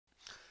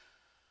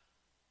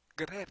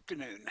Good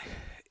afternoon.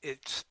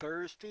 It's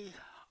Thursday,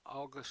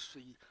 August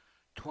the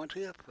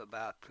 20th,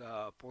 about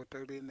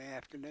 4:30 in the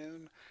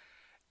afternoon.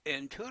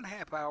 In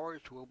 2.5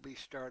 hours, we'll be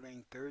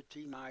starting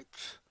Thursday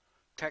night's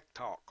Tech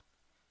Talk.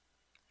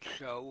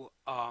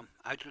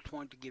 I just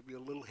wanted to give you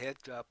a little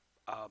heads up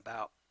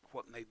about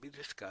what may be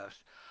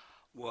discussed.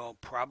 We'll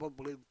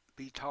probably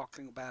be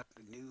talking about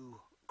the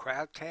new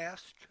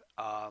Crowdcast.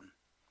 Um,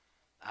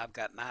 I've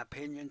got my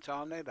opinions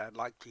on it. I'd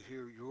like to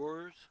hear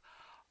yours.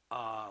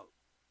 Uh,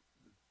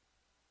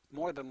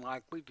 More than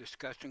likely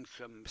discussing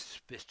some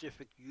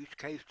specific use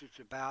cases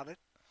about it.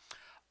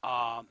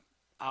 Um,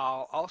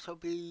 I'll also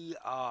be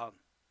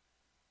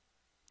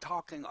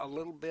talking a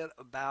little bit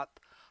about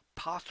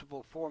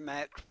possible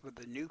formats for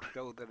the new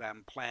show that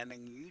I'm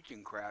planning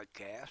using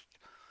Crowdcast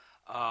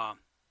uh,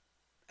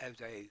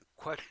 as a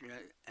question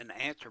and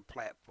answer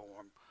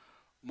platform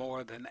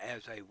more than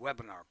as a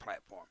webinar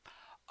platform.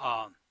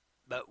 Um,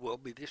 but we'll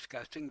be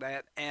discussing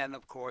that and,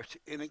 of course,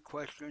 any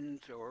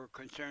questions or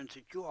concerns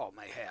that you all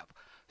may have.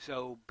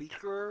 So be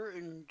sure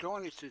and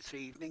join us this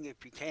evening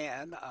if you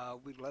can.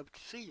 We'd love to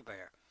see you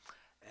there.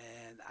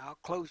 And I'll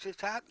close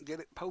this out and get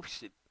it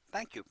posted.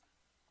 Thank you.